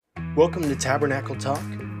Welcome to Tabernacle Talk,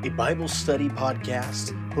 a Bible study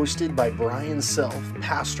podcast hosted by Brian Self,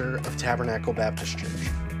 pastor of Tabernacle Baptist Church.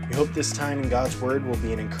 We hope this time in God's Word will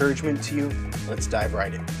be an encouragement to you. Let's dive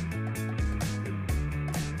right in.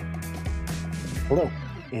 Hello,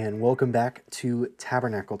 and welcome back to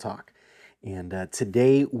Tabernacle Talk. And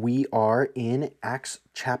today we are in Acts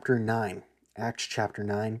chapter 9. Acts chapter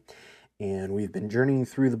 9. And we've been journeying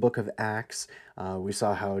through the book of Acts. We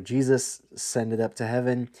saw how Jesus ascended up to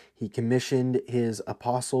heaven. He commissioned his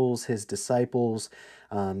apostles, his disciples,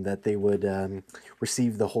 that they would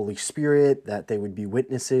receive the Holy Spirit, that they would be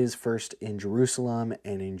witnesses first in Jerusalem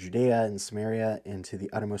and in Judea and Samaria and to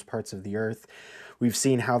the uttermost parts of the earth. We've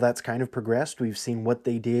seen how that's kind of progressed. We've seen what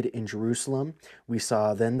they did in Jerusalem. We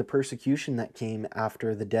saw then the persecution that came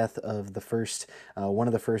after the death of the first, one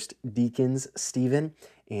of the first deacons, Stephen,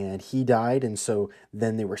 and he died, and so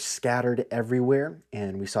then they were scattered everywhere,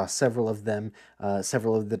 and we saw several of them,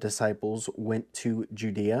 several of the disciples went to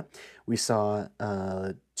Judea. We saw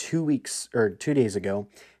 2 days ago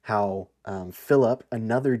how Philip,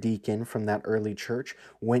 another deacon from that early church,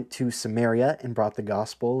 went to Samaria and brought the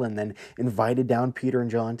gospel and then invited down Peter and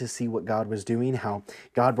John to see what God was doing, how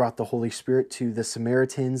God brought the Holy Spirit to the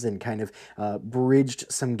Samaritans and kind of bridged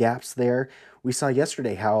some gaps there. We saw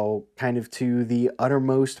yesterday how kind of to the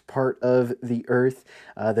uttermost part of the earth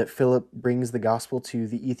that Philip brings the gospel to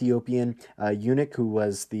the Ethiopian eunuch who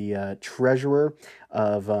was the treasurer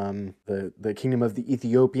of the kingdom of the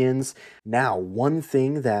Ethiopians. Now, one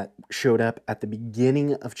thing that showed up at the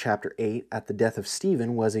beginning of chapter 8 at the death of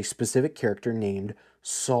Stephen was a specific character named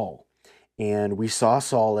Saul. And we saw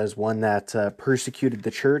Saul as one that persecuted the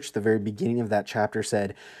church. The very beginning of that chapter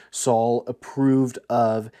said Saul approved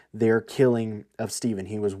of their killing of Stephen.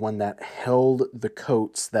 He was one that held the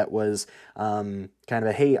coats, that was kind of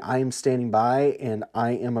a, hey, I am standing by and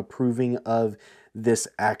I am approving of this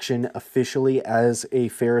action officially as a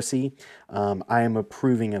Pharisee. I am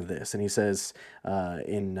approving of this. And he says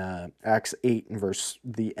in Acts 8, in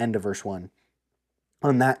the end of verse 1,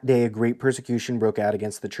 on that day, a great persecution broke out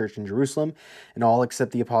against the church in Jerusalem, and all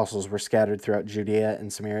except the apostles were scattered throughout Judea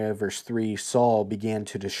and Samaria. Verse 3, Saul began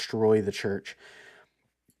to destroy the church.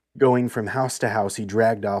 Going from house to house, he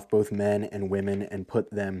dragged off both men and women and put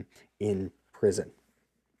them in prison.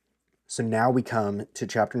 So now we come to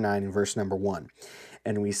chapter 9 and verse number 1,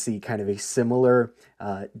 and we see kind of a similar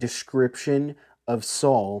description of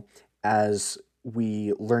Saul as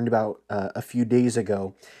we learned about a few days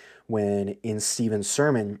ago, when in Stephen's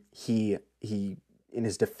sermon, he in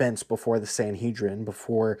his defense before the Sanhedrin,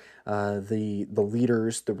 before the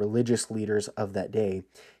leaders, the religious leaders of that day,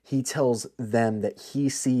 he tells them that he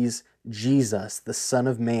sees Jesus, the Son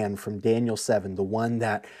of Man from Daniel 7, the one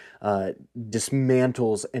that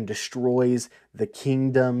dismantles and destroys the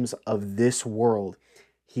kingdoms of this world.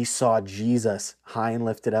 He saw Jesus high and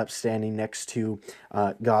lifted up, standing next to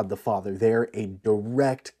God the Father. There, a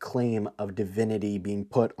direct claim of divinity being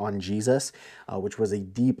put on Jesus, which was a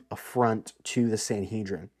deep affront to the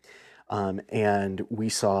Sanhedrin. And we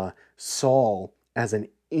saw Saul as an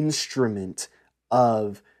instrument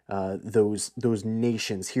of those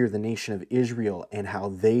nations, here the nation of Israel, and how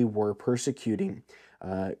they were persecuting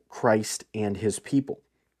Christ and his people.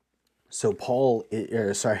 So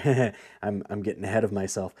I'm getting ahead of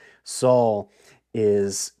myself. Saul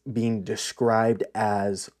is being described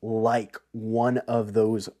as like one of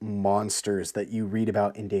those monsters that you read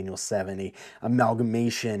about in Daniel 7, a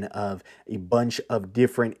amalgamation of a bunch of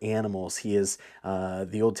different animals. He is,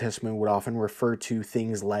 the Old Testament would often refer to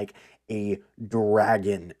things like a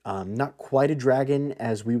dragon, not quite a dragon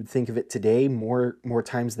as we would think of it today. More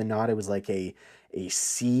times than not, it was like a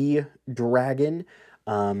sea dragon.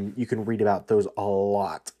 You can read about those a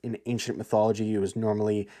lot in ancient mythology. It was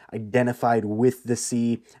normally identified with the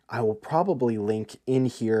sea. I will probably link in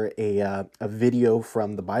here a video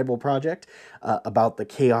from the Bible Project about the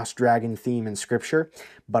chaos dragon theme in Scripture,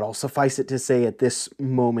 but I'll suffice it to say at this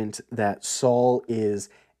moment that Saul is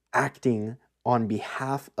acting on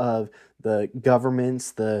behalf of the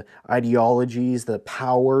governments, the ideologies, the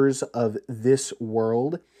powers of this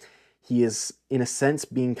world. He is, in a sense,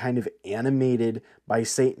 being kind of animated by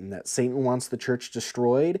Satan, that Satan wants the church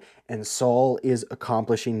destroyed, and Saul is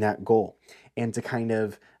accomplishing that goal. And to kind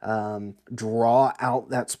of draw out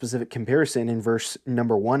that specific comparison in verse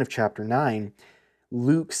number 1 of chapter 9,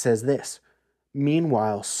 Luke says this,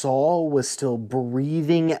 meanwhile, Saul was still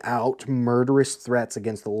breathing out murderous threats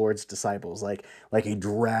against the Lord's disciples, like a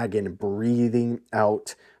dragon breathing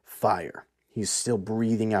out fire. He's still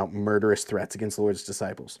breathing out murderous threats against the Lord's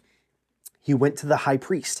disciples. He went to the high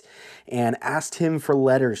priest and asked him for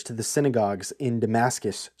letters to the synagogues in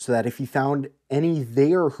Damascus so that if he found any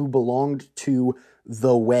there who belonged to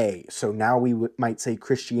the way, so now we might say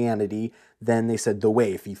Christianity, then they said the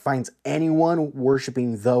way. If he finds anyone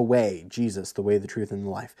worshiping the way, Jesus, the way, the truth, and the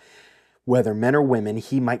life, whether men or women,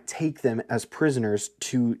 he might take them as prisoners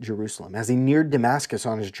to Jerusalem. As he neared Damascus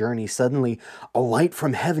on his journey, suddenly a light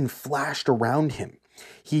from heaven flashed around him.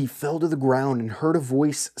 He fell to the ground and heard a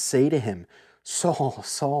voice say to him, "Saul,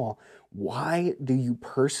 Saul, why do you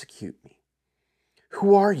persecute me?"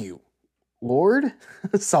 "Who are you, Lord?"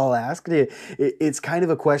 Saul asked. It's kind of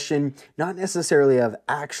a question, not necessarily of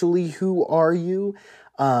actually who are you.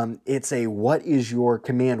 It's a what is your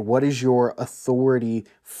command? What is your authority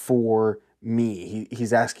for me?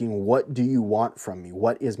 He's asking, what do you want from me?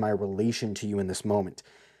 What is my relation to you in this moment?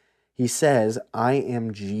 He says, "I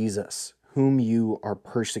am Jesus, whom you are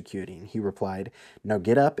persecuting." He replied, "Now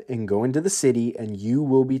get up and go into the city, and you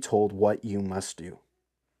will be told what you must do."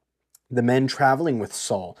 The men traveling with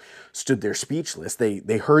Saul stood there speechless.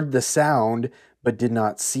 They heard the sound, but did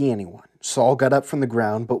not see anyone. Saul got up from the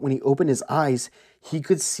ground, but when he opened his eyes, he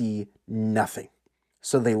could see nothing.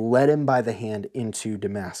 So they led him by the hand into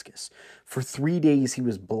Damascus. For 3 days he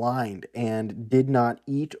was blind and did not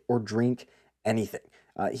eat or drink anything.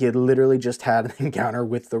 He had literally just had an encounter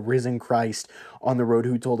with the risen Christ on the road,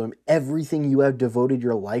 who told him, everything you have devoted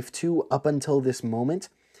your life to up until this moment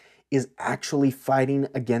is actually fighting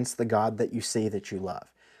against the God that you say that you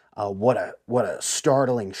love. What a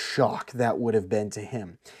startling shock that would have been to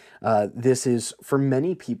him. This is, for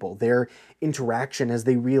many people, their interaction as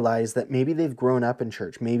they realize that maybe they've grown up in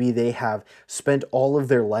church, maybe they have spent all of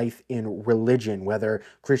their life in religion, whether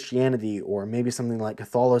Christianity or maybe something like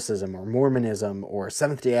Catholicism or Mormonism or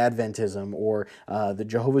Seventh-day Adventism or the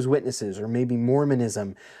Jehovah's Witnesses or maybe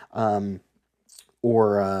Mormonism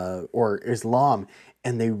or Islam,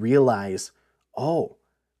 and they realize, oh,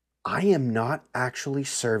 I am not actually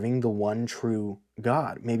serving the one true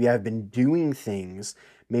God. Maybe I've been doing things,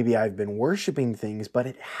 maybe I've been worshiping things, but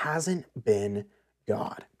it hasn't been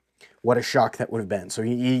God. What a shock that would have been. So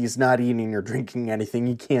he's not eating or drinking anything.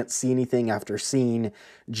 He can't see anything after seeing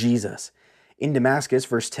Jesus. In Damascus,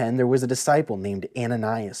 verse 10, there was a disciple named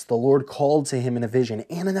Ananias. The Lord called to him in a vision,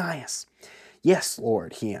 "Ananias." "Yes,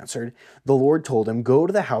 Lord," he answered. The Lord told him, "Go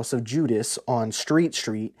to the house of Judas on Straight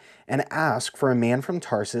Street and ask for a man from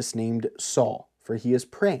Tarsus named Saul, for he is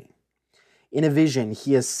praying. In a vision,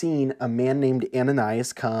 he has seen a man named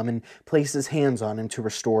Ananias come and place his hands on him to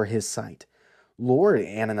restore his sight." "Lord,"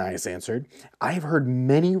 Ananias answered, "I have heard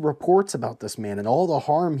many reports about this man and all the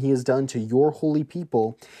harm he has done to your holy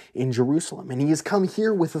people in Jerusalem. And he has come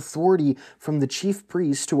here with authority from the chief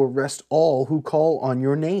priests to arrest all who call on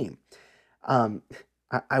your name."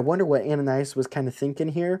 I wonder what Ananias was kind of thinking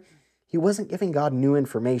here. He wasn't giving God new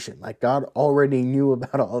information. Like, God already knew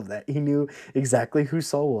about all of that. He knew exactly who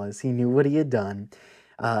Saul was. He knew what he had done.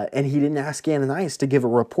 And he didn't ask Ananias to give a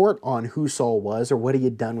report on who Saul was or what he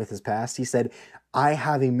had done with his past. He said, "I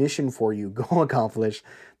have a mission for you. Go accomplish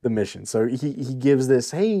the mission." So he gives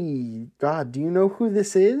this, "Hey, God, do you know who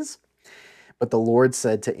this is?" But the Lord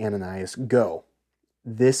said to Ananias, "Go.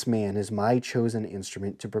 This man is my chosen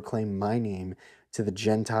instrument to proclaim my name to the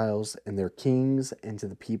Gentiles and their kings and to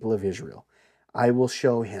the people of Israel. I will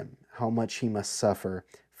show him how much he must suffer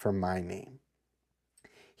for my name."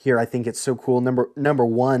 Here, I think it's so cool. Number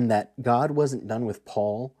one, that God wasn't done with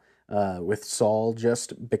with Saul,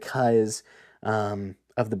 just because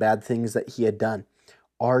of the bad things that he had done.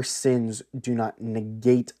 Our sins do not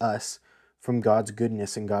negate us from God's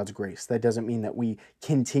goodness and God's grace. That doesn't mean that we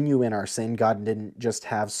continue in our sin. God didn't just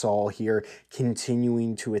have Saul here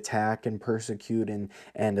continuing to attack and persecute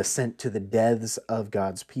and assent to the deaths of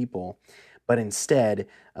God's people, but instead,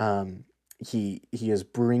 he is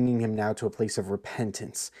bringing him now to a place of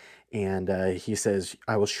repentance. And he says,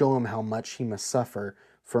 "I will show him how much he must suffer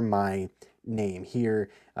for my name." Here,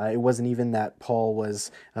 it wasn't even that Paul was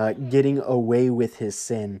getting away with his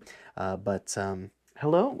sin, but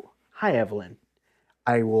hello. Hi, Evelyn.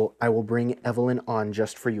 I will bring Evelyn on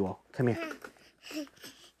just for you all. Come here.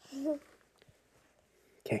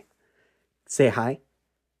 Okay. Say hi.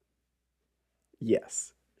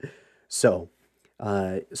 Yes. So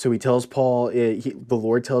he tells Paul, the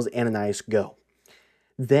Lord tells Ananias, "Go."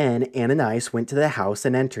 Then Ananias went to the house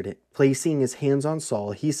and entered it. Placing his hands on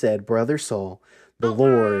Saul, he said, "Brother Saul, the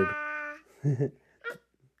Lord, the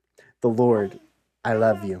Lord, I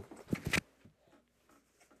love you.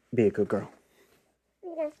 Be a good girl.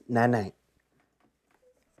 Night night."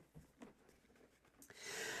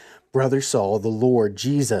 Brother Saul, the Lord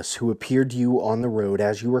Jesus, who appeared to you on the road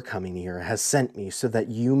as you were coming here, has sent me so that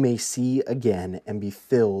you may see again and be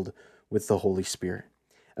filled with the Holy Spirit.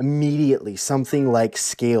 Immediately, something like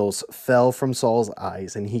scales fell from Saul's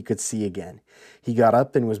eyes, and he could see again. He got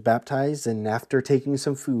up and was baptized, and after taking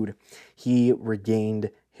some food, he regained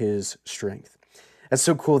his strength. That's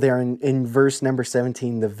so cool there in verse number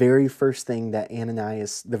 17. The very first things that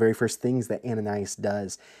Ananias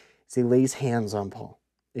does is he lays hands on Paul.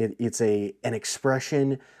 It's an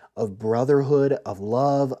expression of brotherhood, of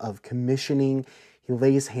love, of commissioning. He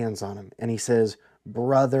lays hands on him and he says,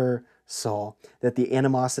 Brother Saul. That the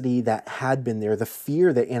animosity that had been there, the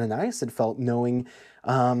fear that Ananias had felt knowing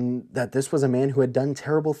that this was a man who had done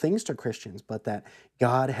terrible things to Christians, but that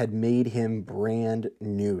God had made him brand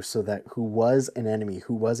new, so that who was an enemy,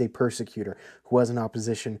 who was a persecutor, who was in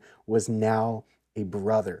opposition, was now a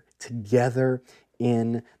brother, together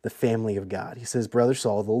in the family of God. He says, Brother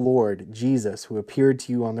Saul, the Lord Jesus, who appeared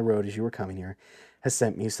to you on the road as you were coming here, has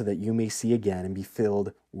sent me so that you may see again and be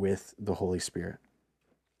filled with the Holy Spirit.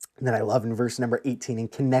 And then I love in verse number 18, in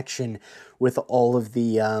connection with all of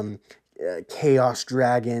the chaos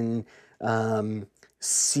dragon,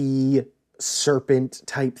 sea serpent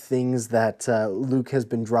type things that Luke has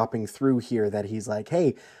been dropping through here, that he's like,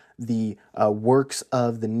 hey, the works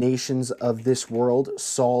of the nations of this world,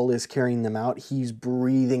 Saul is carrying them out. He's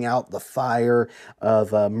breathing out the fire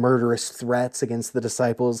of murderous threats against the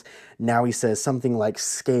disciples. Now he says something like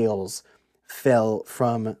scales fell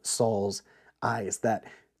from Saul's eyes, that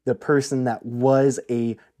the person that was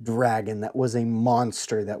a dragon, that was a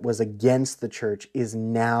monster, that was against the church, is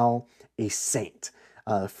now a saint,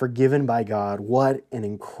 forgiven by God. What an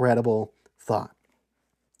incredible thought.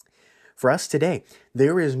 For us today,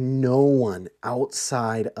 there is no one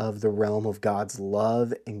outside of the realm of God's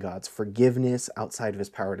love and God's forgiveness, outside of his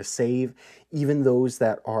power to save. Even those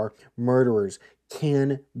that are murderers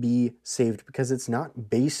can be saved, because it's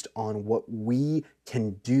not based on what we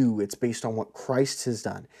can do. It's based on what Christ has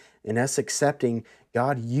done. And us accepting,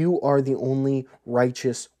 God, you are the only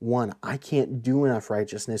righteous one. I can't do enough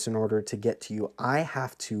righteousness in order to get to you. I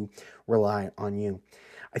have to rely on you.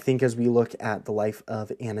 I think as we look at the life of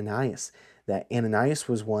Ananias, that Ananias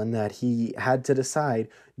was one that he had to decide,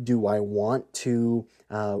 do I want to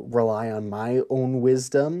rely on my own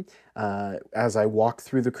wisdom as I walk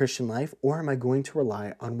through the Christian life, or am I going to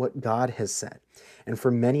rely on what God has said? And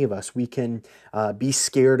for many of us, we can be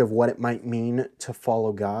scared of what it might mean to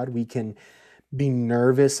follow God. We can be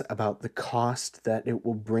nervous about the cost that it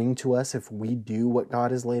will bring to us if we do what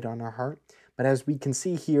God has laid on our heart. But as we can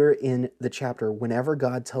see here in the chapter, whenever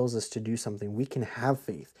God tells us to do something, we can have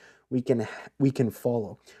faith. We can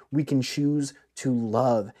follow. We can choose to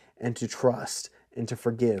love and to trust and to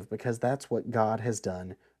forgive, because that's what God has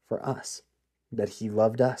done for us. That he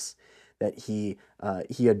loved us, that he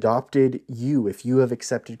adopted you. If you have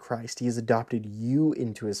accepted Christ, he has adopted you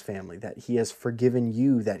into his family, that he has forgiven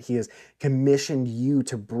you, that he has commissioned you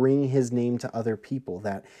to bring his name to other people,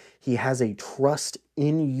 that he has a trust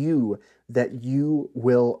in you that you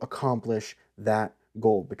will accomplish that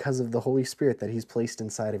goal because of the Holy Spirit that he's placed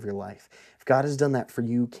inside of your life. If God has done that for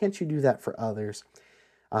you, can't you do that for others?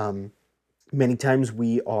 Many times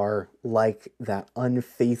we are like that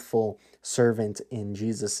unfaithful servant in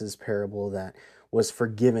Jesus's parable that was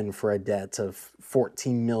forgiven for a debt of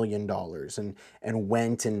 $14 million and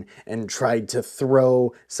went and tried to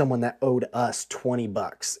throw someone that owed us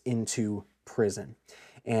 $20 into prison.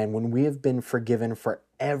 And when we have been forgiven for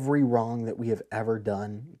every wrong that we have ever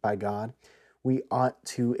done by God, we ought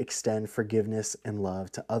to extend forgiveness and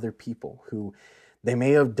love to other people who they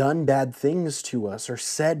may have done bad things to us or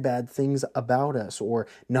said bad things about us or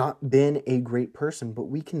not been a great person, but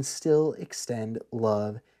we can still extend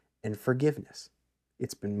love and forgiveness.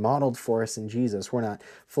 It's been modeled for us in Jesus. We're not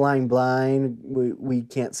flying blind. We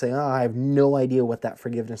can't say, oh, I have no idea what that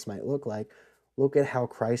forgiveness might look like. Look at how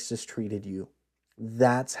Christ has treated you.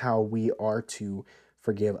 That's how we are to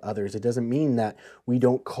forgive others. It doesn't mean that we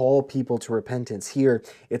don't call people to repentance. Here,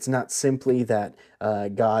 it's not simply that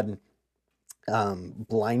God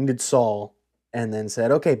blinded Saul and then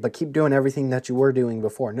said, okay, but keep doing everything that you were doing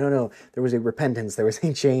before. No, there was a repentance. There was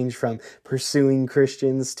a change from pursuing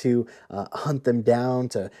Christians to hunt them down,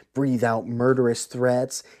 to breathe out murderous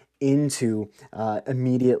threats, into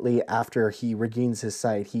immediately after he regains his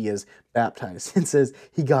sight, he is baptized. It says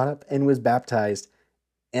he got up and was baptized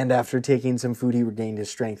And after taking some food, he regained his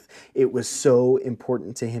strength. It was so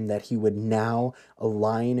important to him that he would now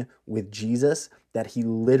align with Jesus that he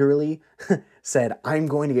literally said, I'm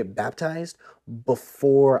going to get baptized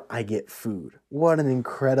before I get food. What an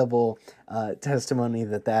incredible testimony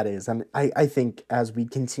that is. I think as we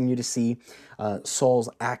continue to see Saul's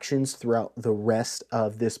actions throughout the rest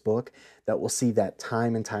of this book, that we'll see that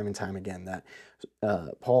time and time and time again, that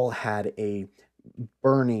Paul had a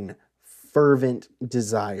burning, fervent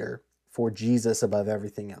desire for Jesus above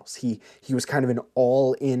everything else. He was kind of an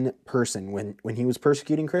all-in person. When he was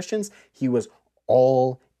persecuting Christians, he was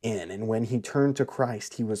all in. And when he turned to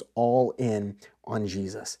Christ, he was all in on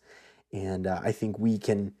Jesus. And I think we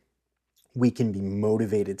can be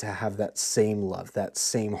motivated to have that same love, that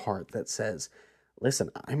same heart that says, listen,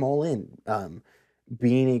 I'm all in.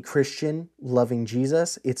 Being a Christian, loving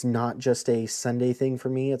Jesus, it's not just a Sunday thing for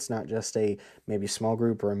me. It's not just a maybe small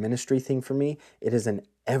group or a ministry thing for me. It is an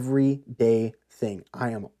everyday thing.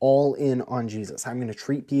 I am all in on Jesus. I'm going to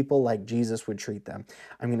treat people like Jesus would treat them.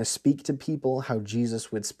 I'm going to speak to people how Jesus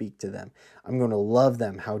would speak to them. I'm going to love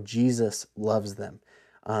them how Jesus loves them.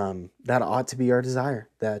 That ought to be our desire,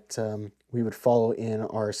 that we would follow in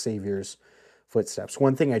our Savior's footsteps.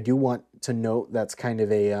 One thing I do want to note that's kind of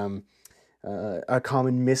a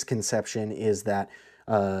common misconception is that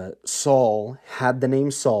Saul had the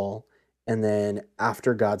name Saul, and then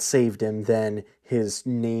after God saved him, then his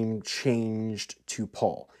name changed to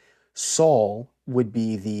Paul. Saul would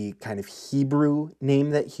be the kind of Hebrew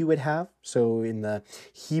name that he would have. So in the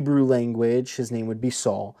Hebrew language, his name would be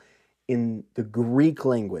Saul. In the Greek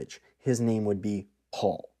language, his name would be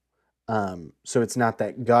Paul. So it's not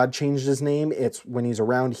that God changed his name. It's when he's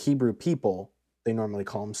around Hebrew people, they normally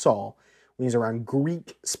call him Saul. When he's around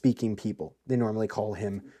Greek-speaking people, they normally call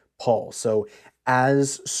him Paul. So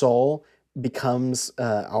as Saul becomes,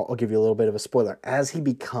 I'll give you a little bit of a spoiler, as he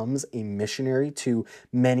becomes a missionary to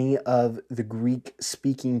many of the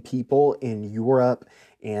Greek-speaking people in Europe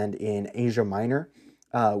and in Asia Minor,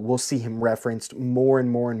 we'll see him referenced more and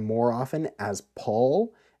more and more often as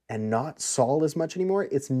Paul and not Saul as much anymore.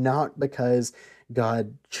 It's not because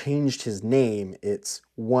God changed his name. It's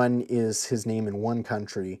one is his name in one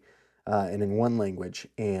country, and in one language,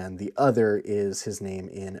 and the other is his name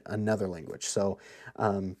in another language. So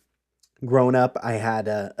growing up, I had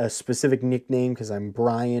a specific nickname because I'm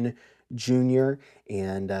Brian Jr.,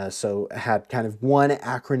 and so I had kind of one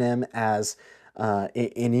acronym as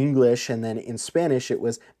in English, and then in Spanish it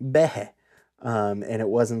was Beje. And it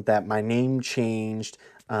wasn't that my name changed,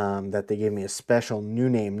 that they gave me a special new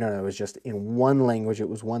name. No, it was just in one language it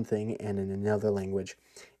was one thing, and in another language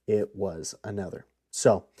it was another.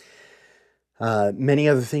 So many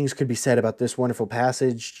other things could be said about this wonderful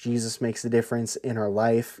passage. Jesus makes the difference in our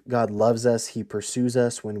life. God loves us. He pursues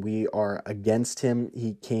us when we are against him.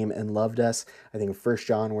 He came and loved us. I think of 1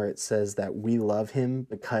 John where it says that we love him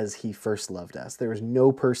because he first loved us. There is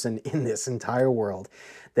no person in this entire world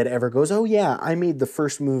that ever goes, oh yeah, I made the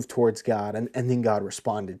first move towards God and then God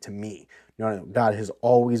responded to me. No, God has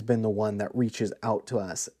always been the one that reaches out to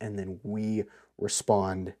us and then we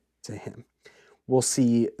respond to him. We'll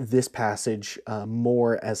see this passage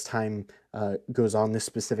more as time goes on, this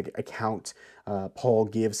specific account. Paul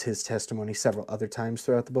gives his testimony several other times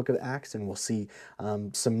throughout the book of Acts, and we'll see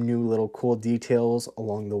some new little cool details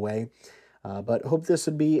along the way. But hope this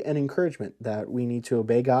would be an encouragement that we need to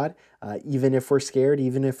obey God, even if we're scared,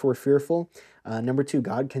 even if we're fearful. Number two,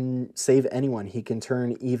 God can save anyone. He can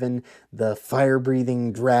turn even the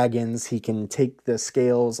fire-breathing dragons. He can take the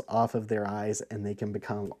scales off of their eyes and they can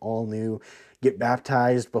become all new, get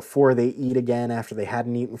baptized before they eat again after they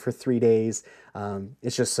hadn't eaten for 3 days.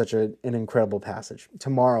 It's just such an incredible passage.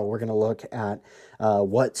 Tomorrow, we're going to look at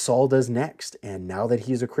what Saul does next. And now that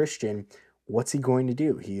he's a Christian, what's he going to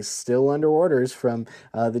do? He's still under orders from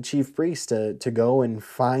the chief priest to go and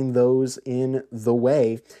find those in the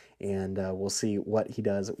way. And we'll see what he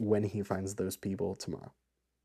does when he finds those people tomorrow.